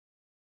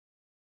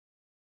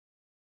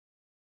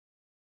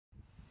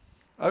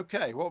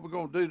Okay, what we're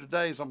going to do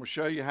today is I'm going to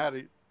show you how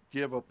to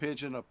give a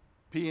pigeon a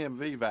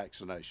PMV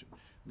vaccination.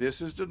 This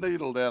is the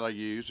needle that I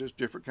use. There's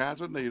different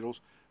kinds of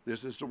needles.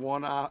 This is the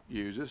one I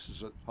use.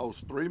 This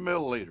holds 3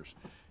 milliliters.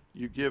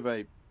 You give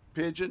a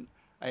pigeon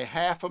a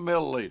half a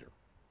milliliter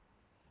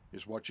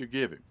is what you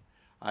give him.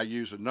 I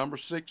use a number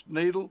 6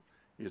 needle.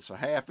 It's a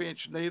 1/2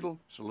 inch needle.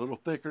 It's a little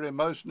thicker than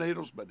most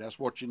needles, but that's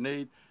what you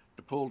need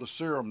to pull the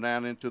serum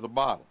down into the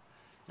bottle.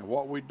 And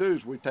what we do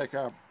is we take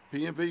our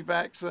PMV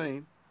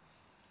vaccine,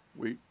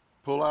 we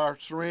pull our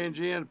syringe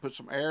in, put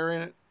some air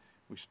in it,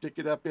 we stick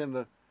it up in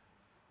the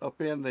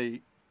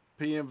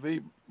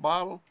PMV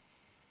bottle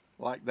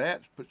like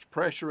that, puts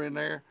pressure in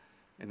there,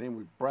 and then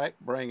we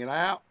bring it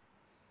out,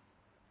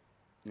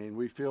 and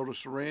we fill the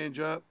syringe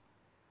up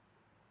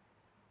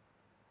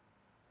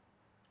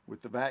with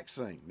the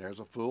vaccine.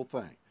 There's a full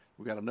thing.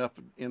 We got enough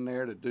in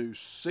there to do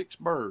 6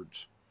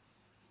 birds.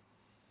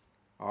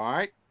 All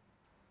right.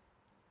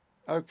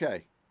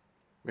 Okay.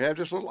 We have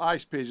this little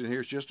ice pigeon here.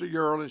 It's just a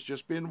yearling. It's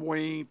just been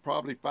weaned,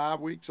 probably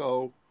 5 weeks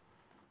old.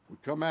 We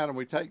come out and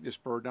we take this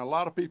bird. Now, a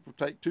lot of people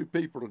take 2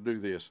 people to do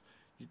this.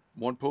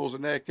 One pulls the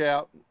neck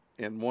out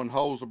and one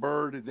holds the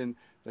bird, and then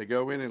they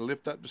go in and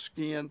lift up the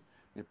skin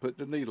and put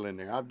the needle in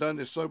there. I've done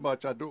this so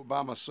much, I do it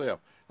by myself.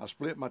 I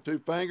split my 2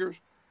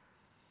 fingers.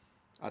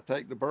 I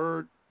take the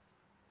bird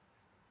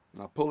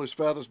and I pull his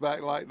feathers back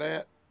like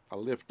that. I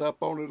lift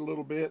up on it a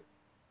little bit.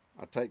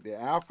 I take the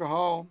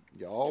alcohol.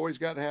 You always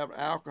got to have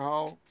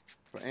alcohol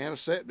for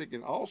antiseptic,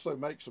 and also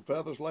makes the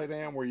feathers lay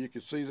down where you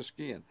can see the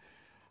skin.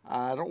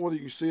 I don't know whether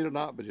you can see it or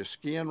not, but just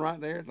skin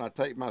right there. And I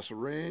take my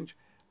syringe,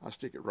 I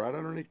stick it right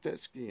underneath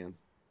that skin,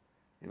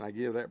 and I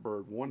give that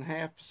bird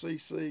 1/2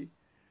 cc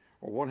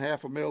or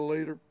 1/2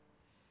 milliliter,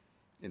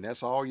 and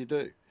that's all you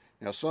do.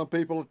 Now, some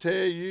people will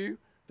tell you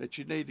that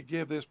you need to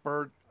give this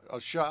bird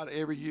a shot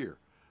every year.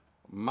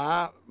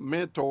 My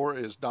mentor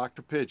is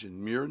Dr.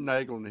 Pigeon,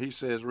 Nagel, and he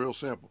says real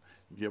simple.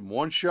 You give them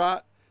 1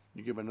 shot,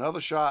 you give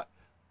another shot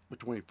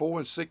between 4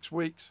 and 6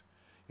 weeks.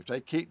 If they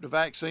keep the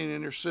vaccine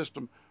in their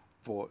system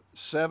for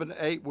 7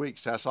 to 8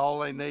 weeks, that's all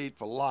they need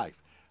for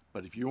life.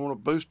 But if you want to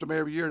boost them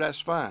every year,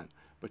 that's fine.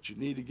 But you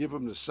need to give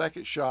them the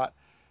second shot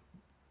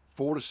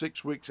 4 to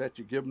 6 weeks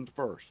after you give them the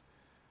first.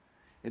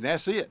 And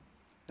that's it.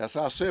 That's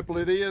how simple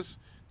it is.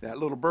 That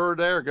little bird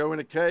there, go in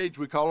a cage,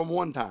 we call them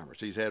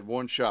one-timers. He's had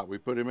 1 shot. We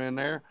put him in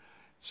there.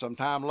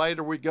 Sometime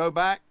later, we go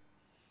back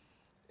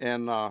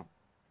and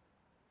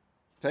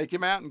take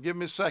him out and give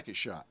him his second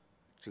shot.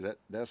 So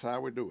that's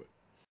how we do it.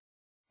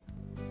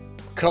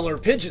 Color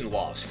Pigeon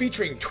Loss,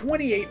 featuring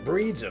 28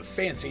 breeds of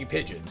fancy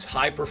pigeons,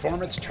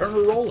 high-performance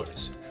Turner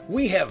rollers.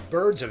 We have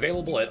birds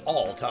available at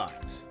all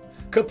times.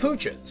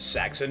 Capuchins,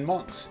 Saxon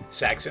monks,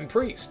 Saxon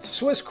priests,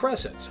 Swiss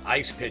crescents,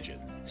 ice pigeon,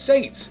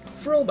 saints,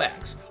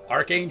 frillbacks,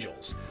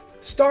 archangels,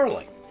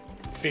 starling,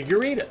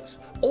 figuritas,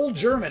 old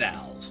German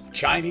owls,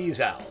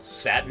 Chinese owls,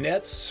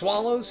 satinettes,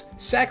 swallows,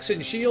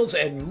 Saxon shields,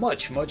 and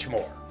much, much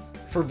more.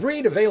 For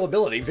breed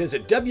availability,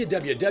 visit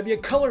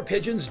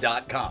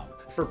www.colorpigeons.com.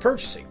 For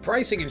purchasing,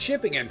 pricing, and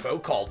shipping info,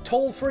 call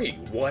toll-free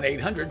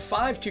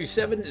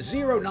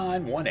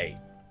 1-800-527-0918.